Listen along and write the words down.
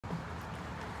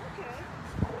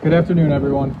Good afternoon,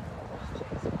 everyone.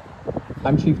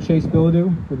 I'm Chief Chase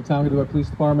Billadou with the Town of DeWitt Police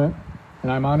Department,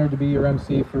 and I'm honored to be your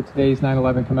MC for today's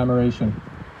 9/11 commemoration.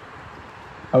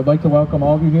 I would like to welcome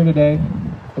all of you here today,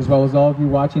 as well as all of you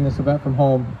watching this event from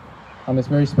home on this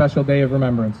very special day of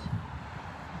remembrance.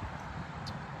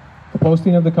 The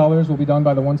posting of the colors will be done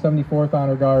by the 174th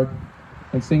Honor Guard,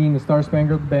 and singing the Star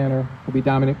Spangled Banner will be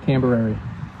Dominic Camberary.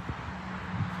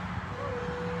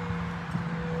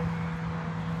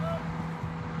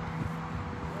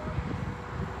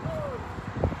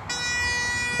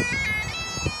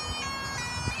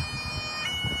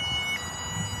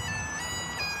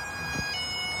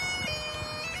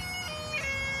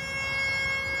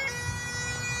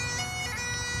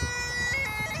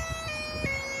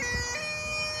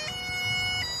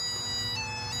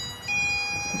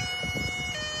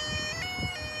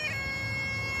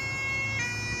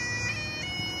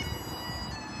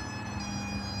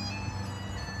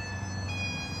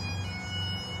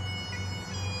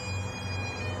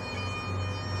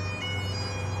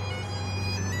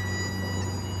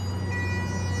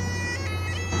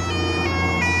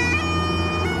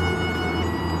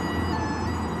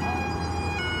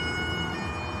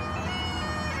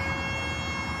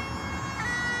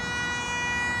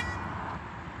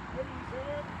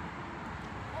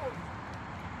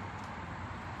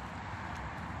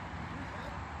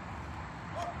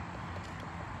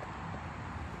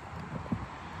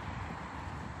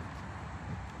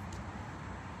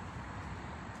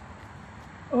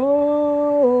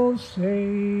 Oh,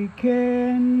 say,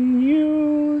 can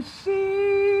you see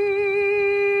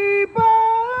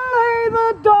by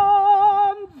the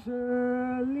dawn's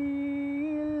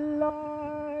early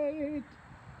light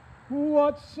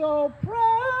what so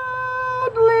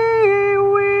proudly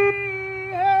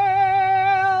we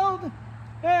hailed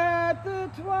at the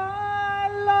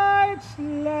twilight's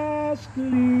last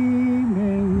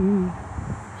gleaming,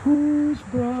 whose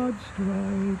broad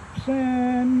stripes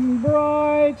and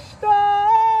bright stars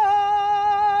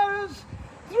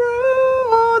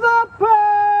through the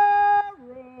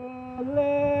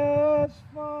perilous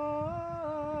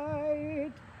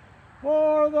fight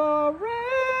o'er the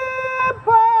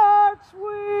ramparts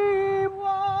we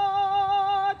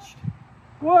watched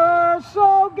were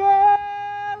so gallantly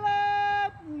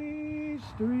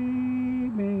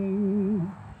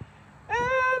streaming,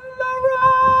 and the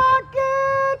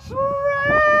rockets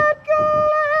red glare,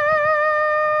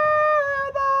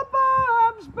 the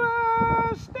bombs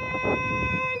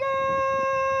bursting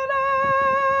in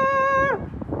air,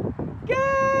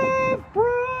 gave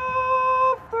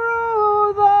proof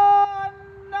through the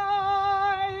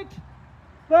night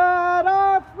that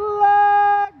our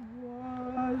flag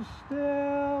was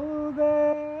still there.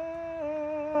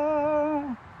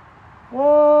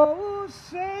 Oh,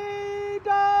 say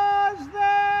does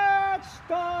that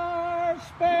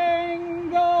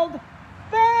star-spangled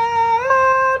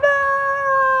banner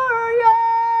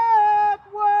yet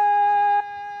wave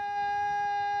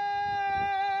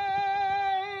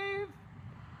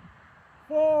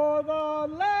for the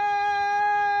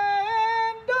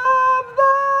land of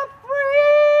the free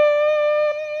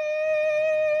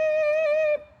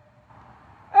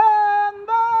and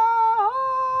the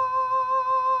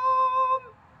home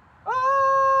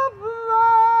of the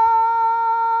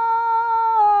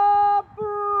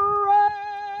brave.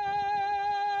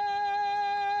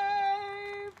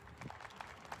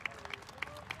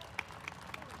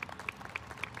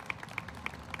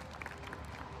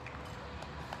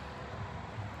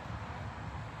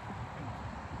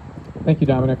 Thank you,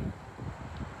 Dominic.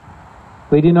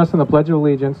 Leading us in the Pledge of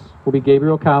Allegiance will be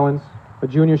Gabriel Collins, a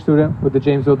junior student with the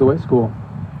Jamesville DeWitt School.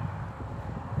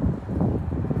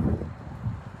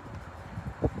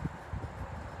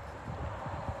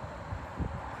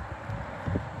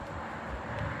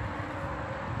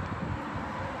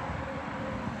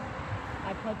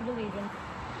 I pledge allegiance to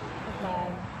the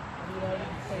flag of the United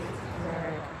States of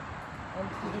America and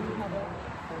to the republic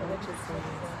for which it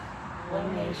stands, one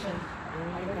nation,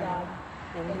 under God,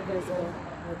 indivisible,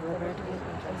 with liberty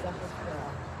and justice for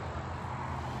all.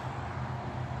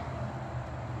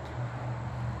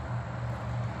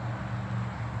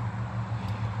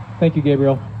 Thank you,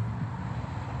 Gabriel.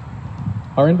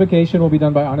 Our invocation will be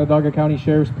done by Onondaga County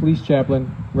Sheriff's Police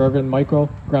Chaplain, Reverend Michael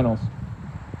Grenels.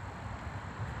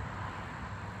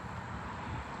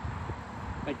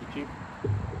 Thank you, Chief.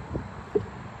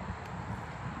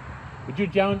 Would you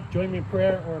join me in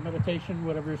prayer or meditation,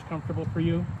 whatever is comfortable for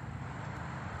you?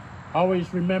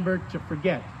 Always remember to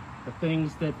forget the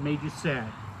things that made you sad,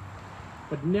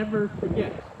 but never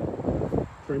forget to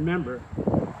remember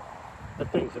the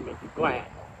things that make you glad.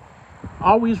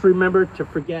 Always remember to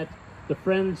forget the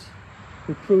friends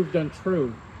who proved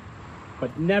untrue,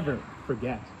 but never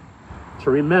forget to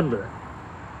remember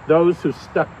those who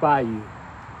stuck by you.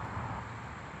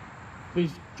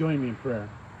 Please join me in prayer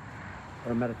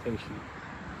or meditation.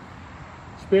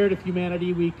 Spirit of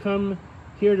humanity, we come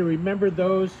here to remember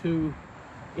those who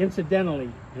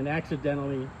incidentally and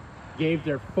accidentally gave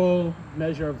their full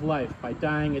measure of life by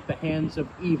dying at the hands of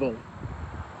evil.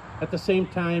 At the same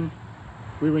time,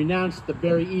 we renounce the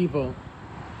very evil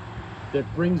that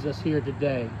brings us here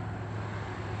today.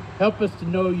 Help us to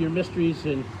know your mysteries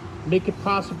and make it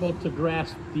possible to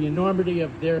grasp the enormity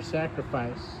of their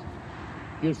sacrifice.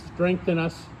 You strengthen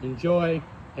us in joy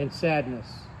and sadness.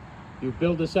 You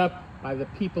build us up by the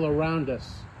people around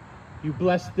us. You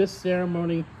bless this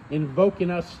ceremony, invoke in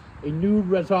us a new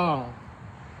resolve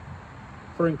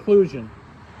for inclusion,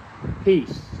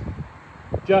 peace,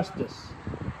 justice,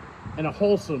 and a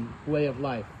wholesome way of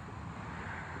life.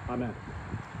 Amen.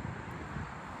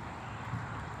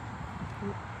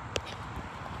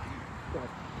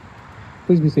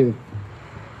 Please be seated.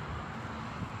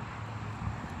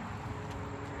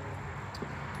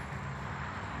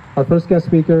 Our first guest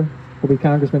speaker will be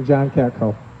Congressman John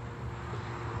Katko.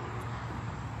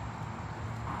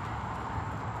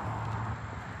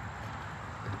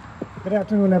 Good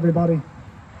afternoon, everybody.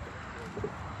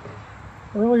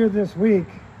 Earlier this week,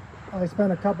 I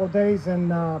spent a couple days in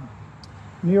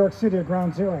New York City at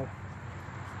Ground Zero,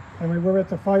 and we were at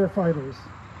the firefighters.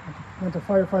 Went to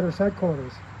firefighters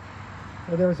headquarters,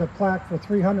 where there was a plaque for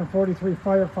 343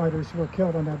 firefighters who were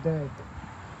killed on that day.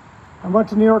 I went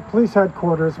to New York Police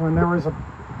headquarters when there was a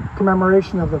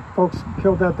commemoration of the folks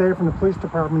killed that day from the police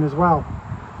department as well.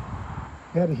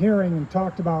 We had a hearing and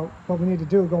talked about what we need to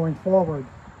do going forward.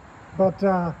 But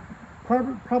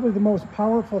probably the most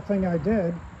powerful thing I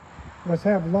did was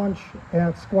have lunch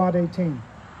at Squad 18,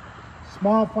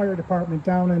 small fire department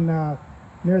down in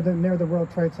near the World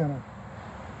Trade Center.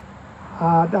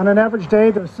 On an average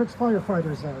day, there's 6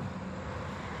 firefighters there,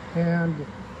 and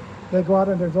they go out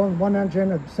and there's only one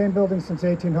engine at the same building since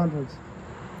 1800s.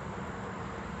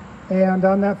 And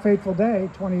on that fateful day,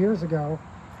 20 years ago,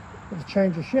 it was a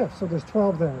change of shift, so there's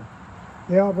 12 there.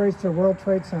 They all raced to the World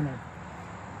Trade Center.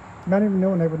 Many of them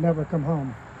knew they would never come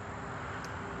home.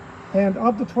 And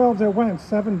of the 12 that went,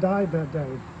 7 died that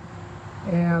day.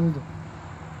 And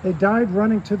they died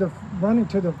running to the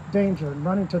danger, and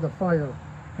running to the fire,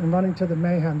 and running to the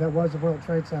mayhem that was the World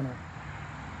Trade Center.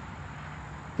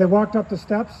 They walked up the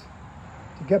steps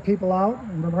to get people out,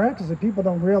 and miraculously, people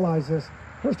don't realize this,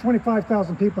 there was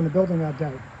 25,000 people in the building that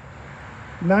day.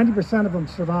 90% of them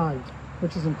survived,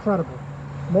 which is incredible,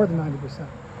 more than 90%.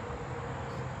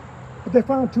 But they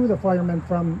found 2 of the firemen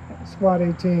from Squad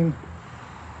 18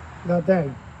 that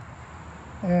day.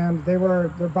 And their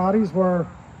bodies were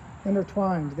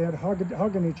intertwined. They had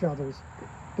hugging each other's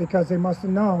because they must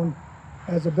have known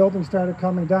as the building started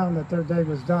coming down that their day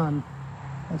was done.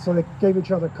 And so they gave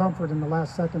each other comfort in the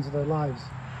last seconds of their lives.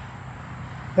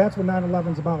 That's what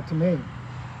 9/11's about to me.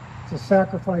 It's a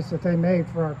sacrifice that they made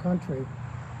for our country.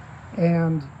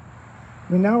 And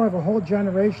we now have a whole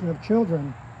generation of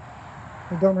children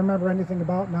who don't remember anything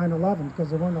about 9/11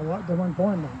 because they weren't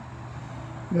born then.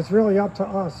 And it's really up to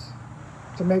us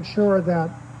to make sure that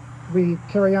we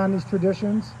carry on these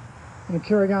traditions and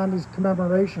carry on these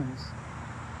commemorations.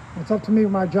 It's up to me,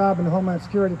 my job in the Homeland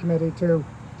Security Committee, to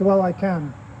do all I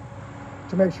can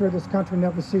to make sure this country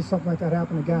never sees something like that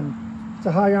happen again. It's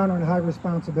a high honor and high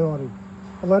responsibility.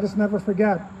 But let us never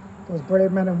forget those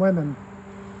brave men and women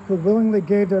who willingly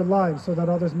gave their lives so that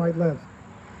others might live.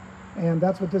 And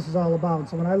that's what this is all about.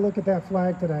 So when I look at that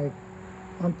flag today,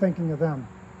 I'm thinking of them.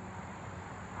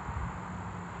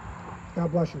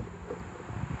 God bless you.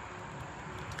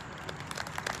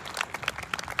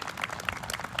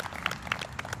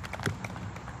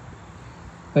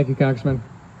 Thank you, Congressman.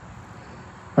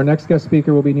 Our next guest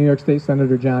speaker will be New York State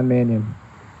Senator John Mannion.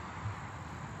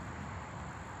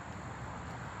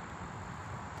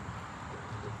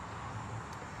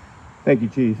 Thank you,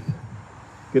 Chief.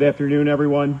 Good afternoon,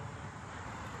 everyone.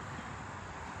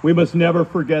 We must never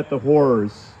forget the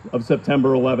horrors of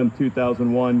September 11,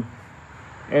 2001,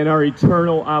 and our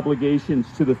eternal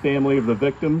obligations to the family of the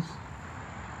victims.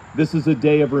 This is a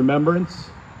day of remembrance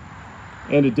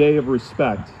and a day of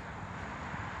respect.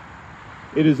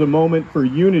 It is a moment for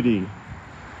unity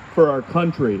for our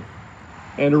country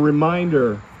and a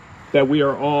reminder that we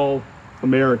are all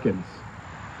Americans.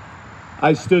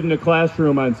 I stood in a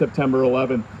classroom on September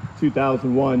 11th,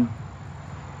 2001,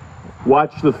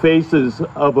 watched the faces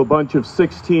of a bunch of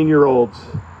 16-year-olds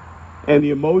and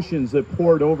the emotions that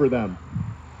poured over them.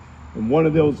 And one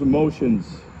of those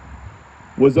emotions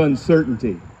was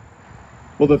uncertainty.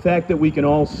 Well, the fact that we can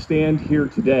all stand here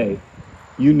today,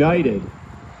 united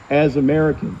as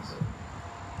Americans,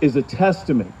 is a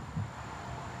testament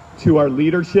to our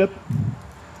leadership,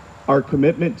 our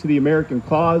commitment to the American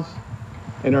cause,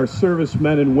 and our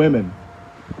servicemen and women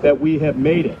that we have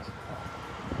made it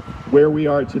where we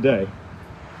are today.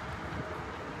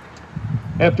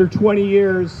 After 20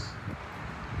 years,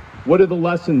 what are the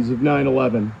lessons of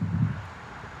 9/11?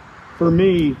 For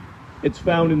me, it's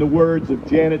found in the words of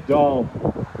Janet Dahl,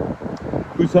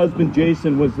 whose husband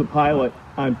Jason was the pilot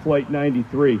on Flight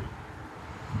 93.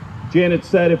 Janet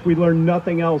said, if we learn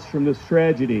nothing else from this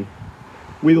tragedy,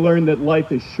 we learn that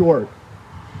life is short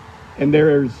and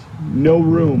there's no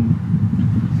room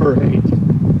for hate.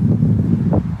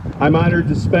 I'm honored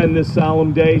to spend this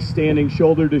solemn day standing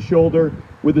shoulder to shoulder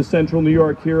with the Central New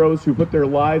York heroes who put their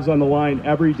lives on the line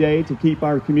every day to keep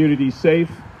our community safe.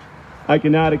 I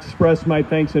cannot express my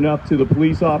thanks enough to the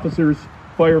police officers,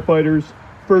 firefighters,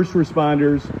 first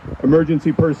responders,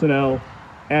 emergency personnel,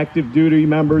 active duty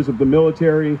members of the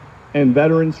military, and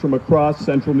veterans from across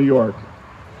Central New York.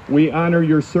 We honor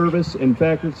your service and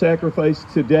sacrifice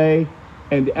today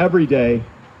and every day,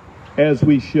 as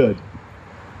we should.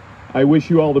 I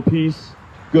wish you all the peace,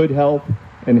 good health,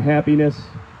 and happiness.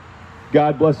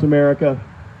 God bless America,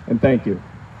 and thank you.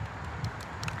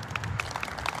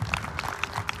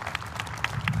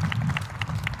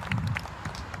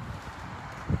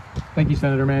 Thank you,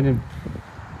 Senator Mannion.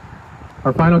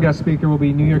 Our final guest speaker will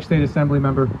be New York State Assembly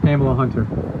member Pamela Hunter.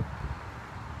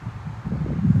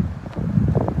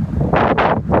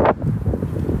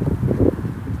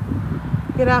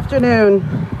 Good afternoon.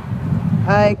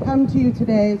 I come to you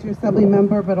today as your Assembly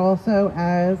member, but also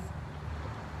as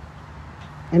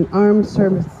an armed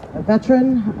service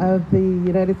veteran of the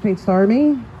United States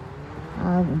Army.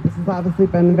 This has obviously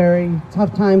been a very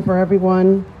tough time for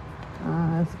everyone,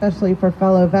 especially for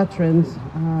fellow veterans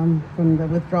from the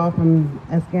withdrawal from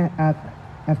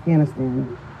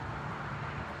Afghanistan.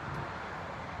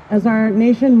 As our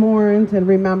nation mourns and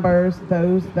remembers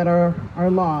those that are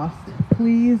lost,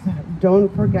 please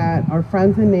don't forget our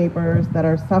friends and neighbors that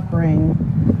are suffering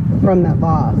from that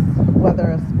loss, whether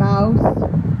a spouse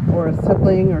or a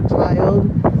sibling or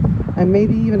child, and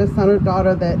maybe even a son or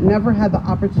daughter that never had the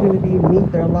opportunity to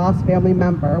meet their lost family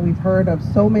member. We've heard of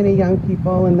so many young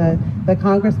people, and the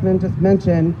congressman just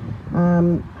mentioned,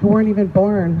 who weren't even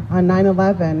born on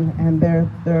 9/11, and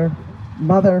their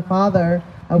mother, father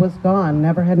was gone,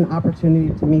 never had an opportunity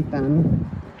to meet them.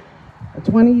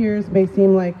 20 years may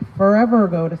seem like forever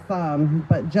ago to some,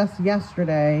 but just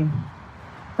yesterday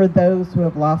for those who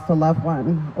have lost a loved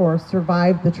one or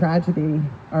survived the tragedy.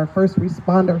 Our first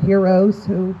responder heroes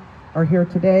who are here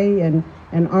today, and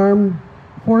armed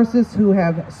forces who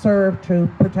have served to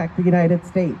protect the United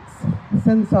States.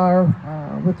 Since our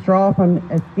withdrawal from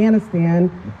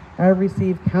Afghanistan, I've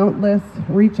received countless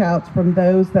reach outs from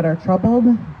those that are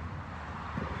troubled,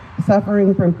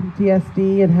 suffering from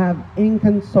PTSD, and have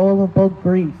inconsolable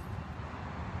grief.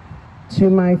 To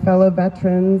my fellow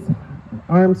veterans,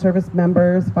 armed service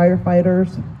members,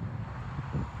 firefighters,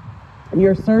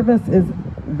 your service is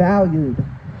valued,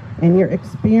 and your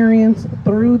experience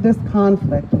through this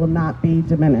conflict will not be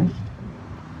diminished.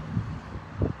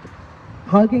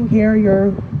 Hug and care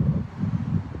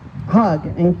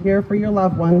for your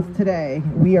loved ones today.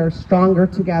 We are stronger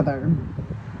together.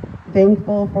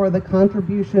 Thankful for the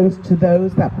contributions to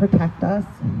those that protect us.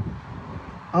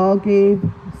 All gave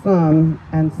some,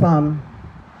 and some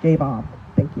gave all.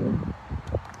 Thank you.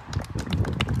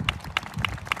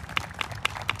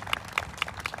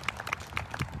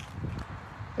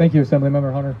 Thank you,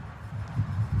 Assemblymember Hunter.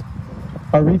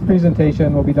 Our wreath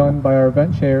presentation will be done by our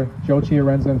event chair, Joe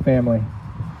Chiarenza and family.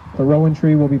 The Rowan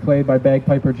Tree will be played by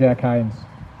bagpiper Jack Hines.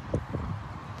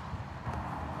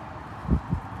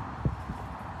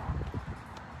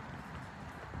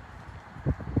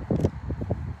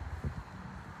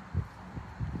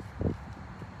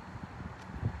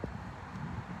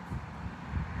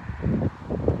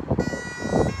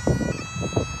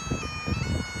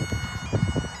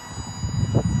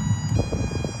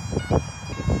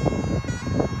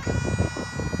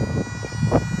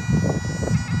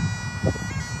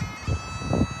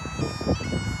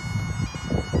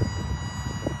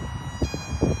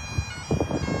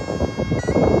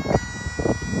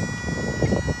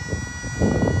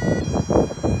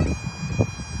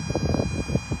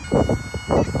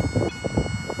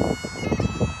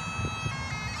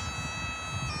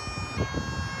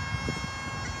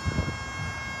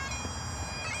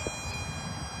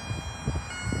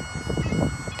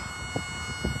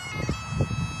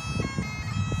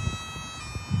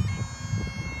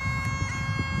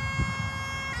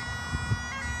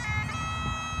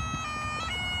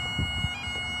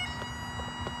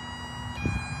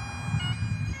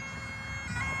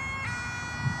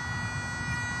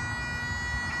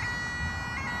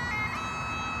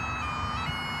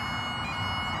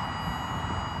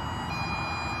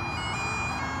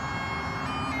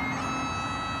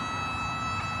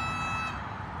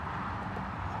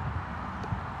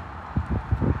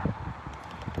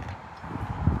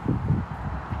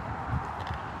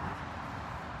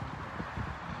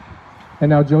 And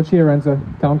now Joe Chiarenza,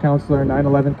 Town Councilor and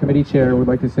 9/11 Committee Chair, would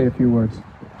like to say a few words.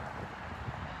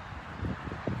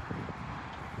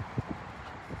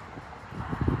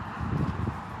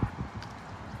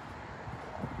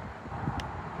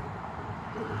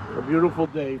 A beautiful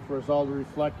day for us all to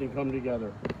reflect and come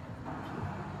together.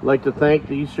 I'd like to thank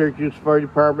the East Syracuse Fire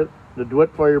Department, the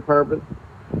DeWitt Fire Department,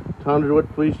 Town of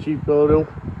DeWitt Police Chief Bilodeau,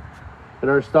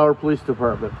 and our Stour Police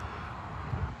Department.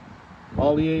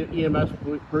 All the EMS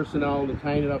personnel that are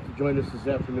kind enough to join us this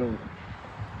afternoon.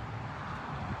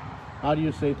 How do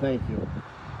you say thank you?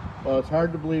 Well, it's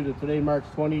hard to believe that today marks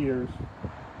 20 years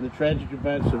in the tragic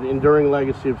events of the enduring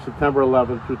legacy of September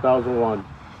 11, 2001,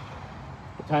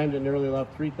 a time that nearly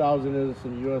left 3,000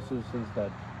 innocent U.S. citizens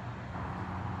dead.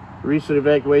 The recent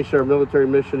evacuation of our military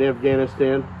mission in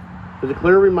Afghanistan is a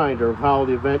clear reminder of how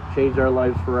the event changed our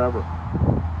lives forever.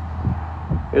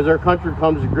 As our country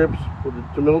comes to grips with the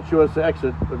tumultuous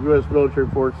exit of U.S. military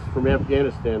forces from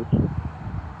Afghanistan,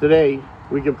 today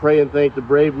we can pray and thank the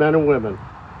brave men and women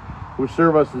who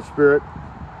serve us in spirit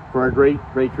for our great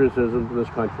patriotism in this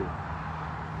country.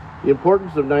 The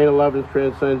importance of 9/11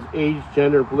 transcends age,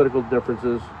 gender, and political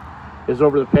differences as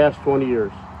over the past 20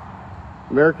 years,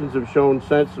 Americans have shown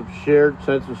shared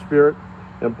sense of spirit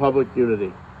and public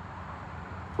unity.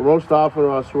 For most often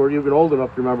of us who are even old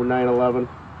enough to remember 9/11,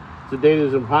 it's a day that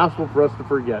is impossible for us to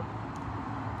forget.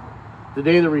 It's a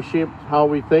day that reshaped how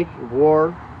we think of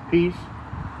war, peace,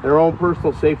 and our own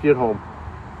personal safety at home.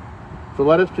 So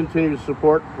let us continue to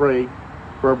support and pray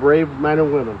for our brave men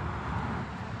and women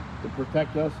to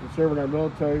protect us and serve in our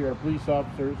military, our police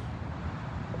officers,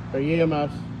 our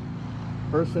EMS,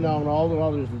 personnel, and all the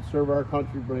others that serve our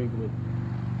country bravely.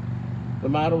 The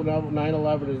motto of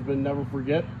 9/11 has been never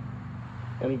forget,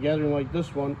 and a gathering like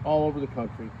this one all over the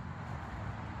country.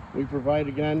 We provide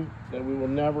again that we will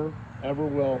never, ever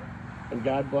will, and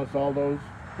God bless all those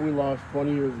who we lost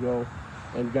 20 years ago,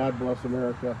 and God bless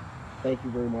America. Thank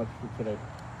you very much for today.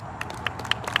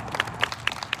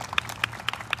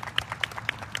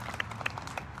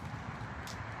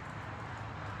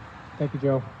 Thank you,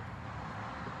 Joe.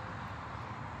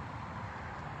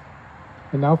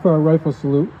 And now for our rifle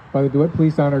salute by the DeWitt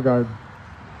Police Honor Guard.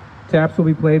 Taps will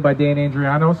be played by Dan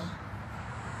Andrianos,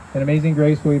 and Amazing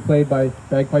Grace will be played by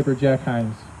bagpiper Jack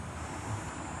Hines.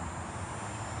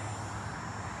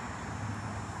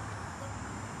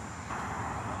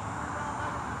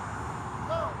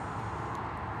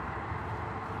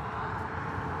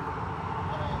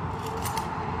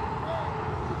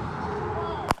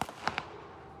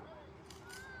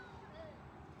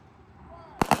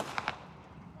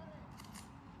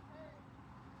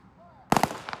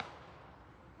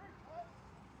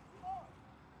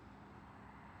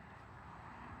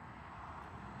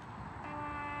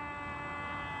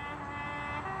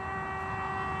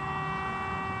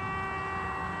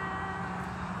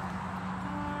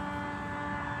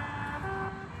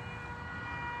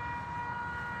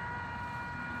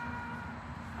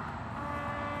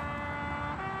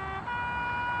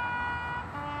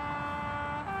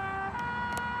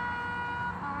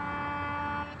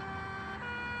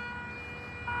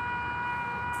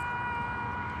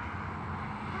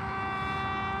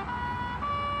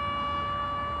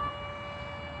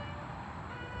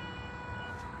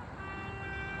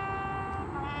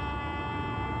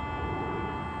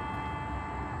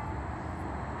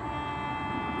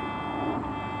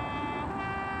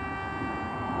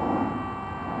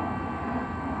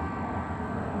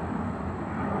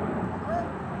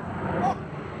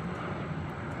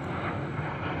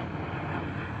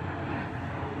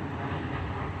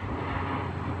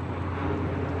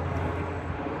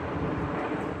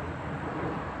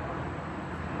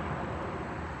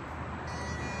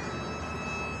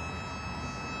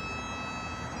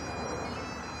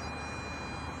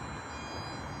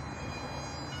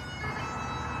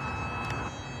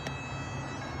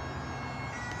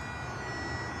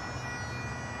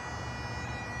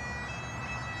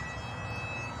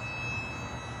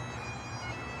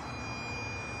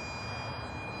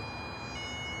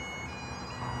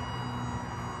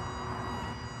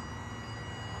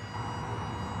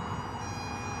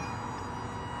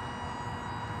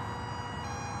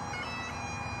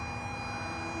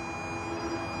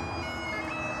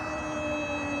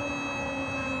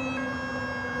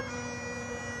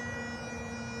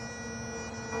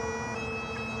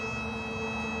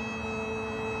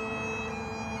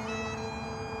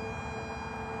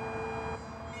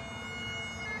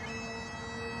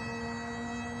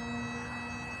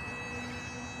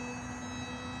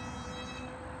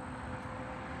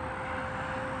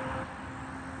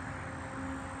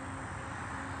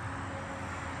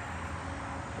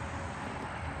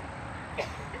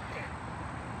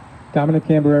 Dominic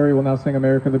Cambereri will now sing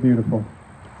America the Beautiful.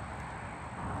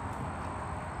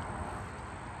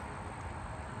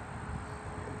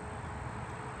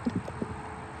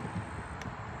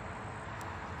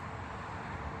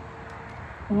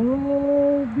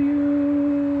 Oh,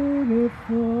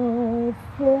 beautiful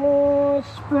for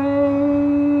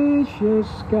spacious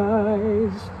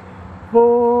skies,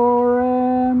 for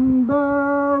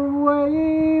amber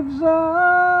waves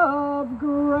of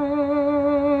grain,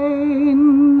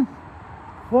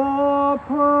 for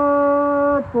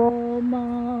purple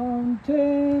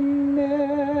mountain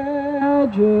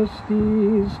majesties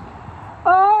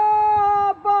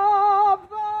above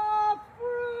the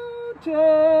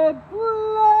fruited plain.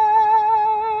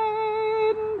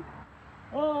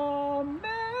 America,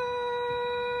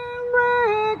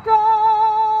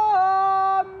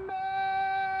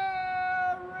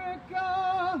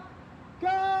 America,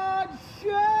 God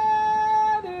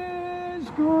shed His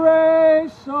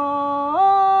grace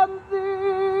on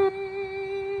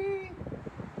thee,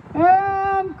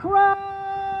 and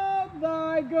crown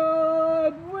thy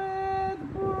good with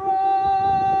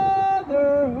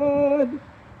brotherhood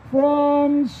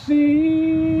from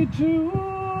sea to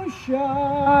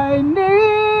shining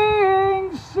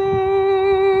sea.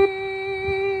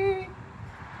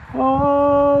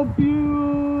 Oh,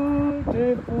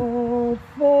 beautiful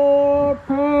for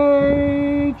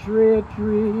patriot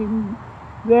dream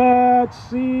that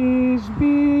sees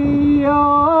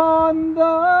beyond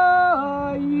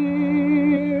the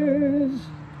years.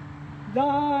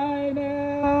 Thine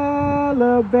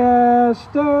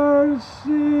alabaster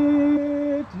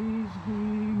cities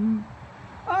gleam,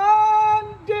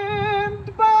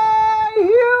 undimmed by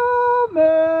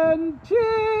human tears.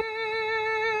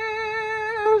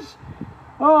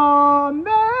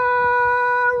 America,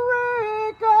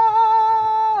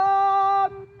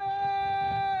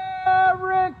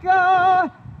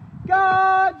 America,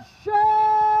 God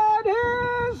shed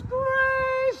His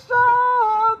grace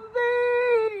on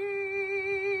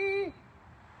thee,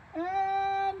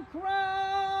 and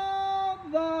crown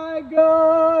thy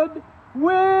good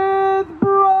with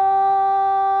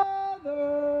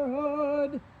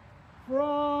brotherhood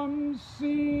from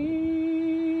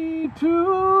sea to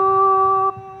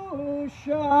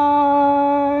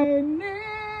shining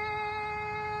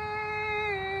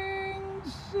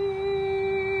sea.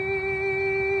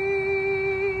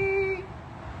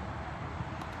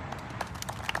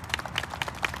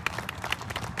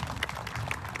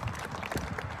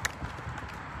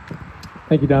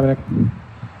 Thank you, Dominic.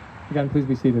 Again, please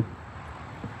be seated.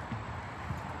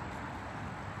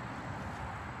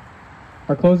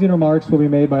 Our closing remarks will be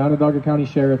made by Onondaga County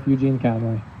Sheriff Eugene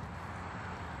Conway.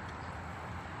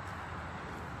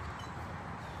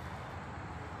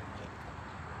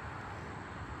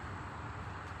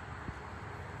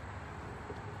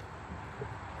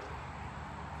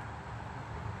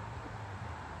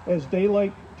 As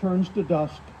daylight turns to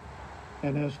dusk,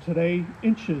 and as today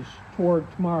inches toward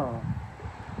tomorrow,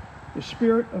 the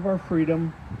spirit of our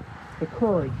freedom, the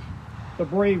courage, the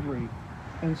bravery,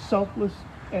 and selfless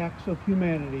acts of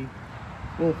humanity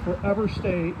will forever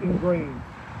stay ingrained,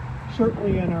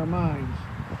 certainly in our minds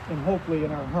and hopefully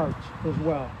in our hearts as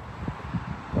well.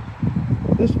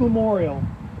 This memorial,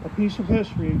 a piece of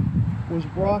history, was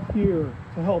brought here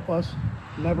to help us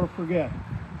never forget.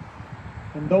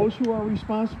 And those who are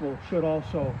responsible should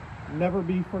also never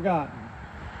be forgotten.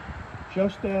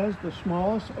 Just as the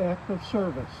smallest act of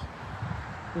service,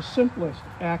 the simplest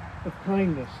act of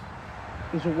kindness,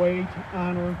 is a way to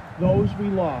honor those we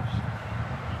lost,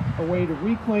 a way to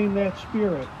reclaim that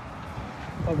spirit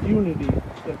of unity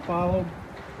that followed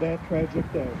that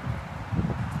tragic day.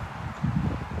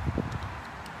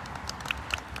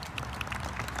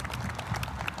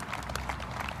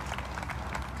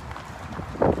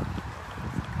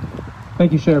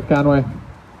 Thank you, Sheriff Conway.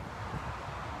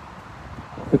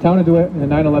 The Town of DeWitt and the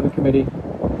 9/11 Committee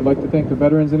would like to thank the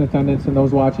veterans in attendance and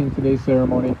those watching today's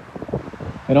ceremony,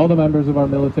 and all the members of our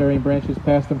military and branches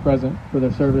past and present for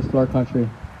their service to our country.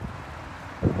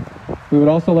 We would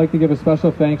also like to give a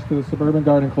special thanks to the Suburban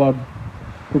Garden Club,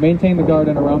 who maintain the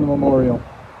garden around the memorial.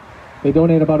 They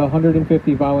donate about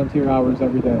 150 volunteer hours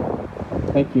every day.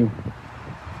 Thank you.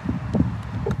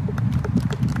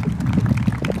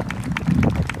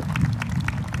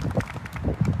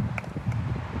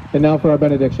 And now for our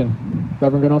benediction.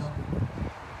 Reverend Grinnells.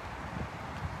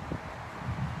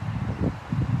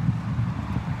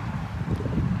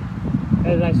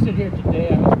 As I sit here today,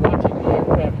 I was watching the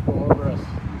aircraft go over us,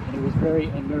 and it was very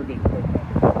unnerving.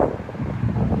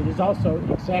 It is also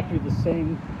exactly the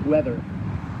same weather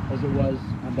as it was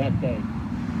on that day.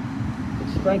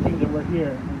 It's striking that we're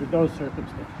here under those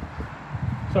circumstances.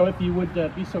 So if you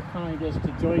would be so kind as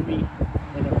to join me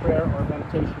in a prayer or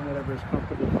meditation, whatever is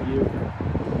comfortable for you.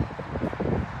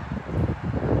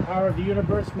 Power of the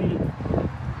universe, we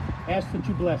ask that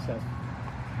you bless us.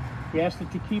 We ask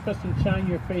that you keep us and shine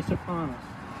your face upon us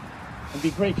and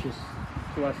be gracious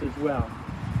to us as well.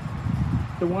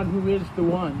 The one who is the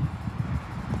one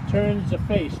turns a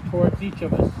face towards each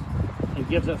of us and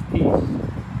gives us peace.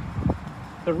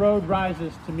 The road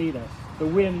rises to meet us. The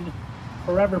wind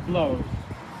forever blows.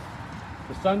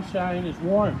 The sunshine is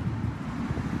warm,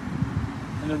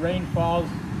 and the rain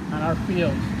falls on our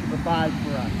fields to provide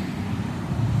for us.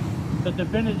 The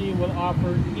divinity will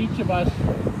offer each of us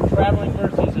traveling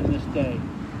mercies in this day,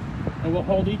 and will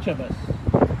hold each of us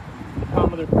in the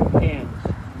palm of their hands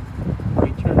for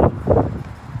eternity.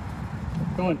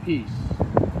 Go in peace.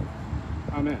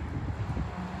 Amen.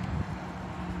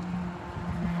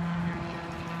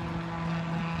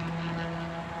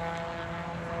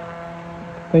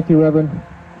 Thank you, Reverend.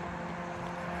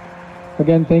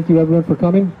 Again, thank you everyone for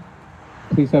coming.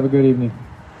 Please have a good evening.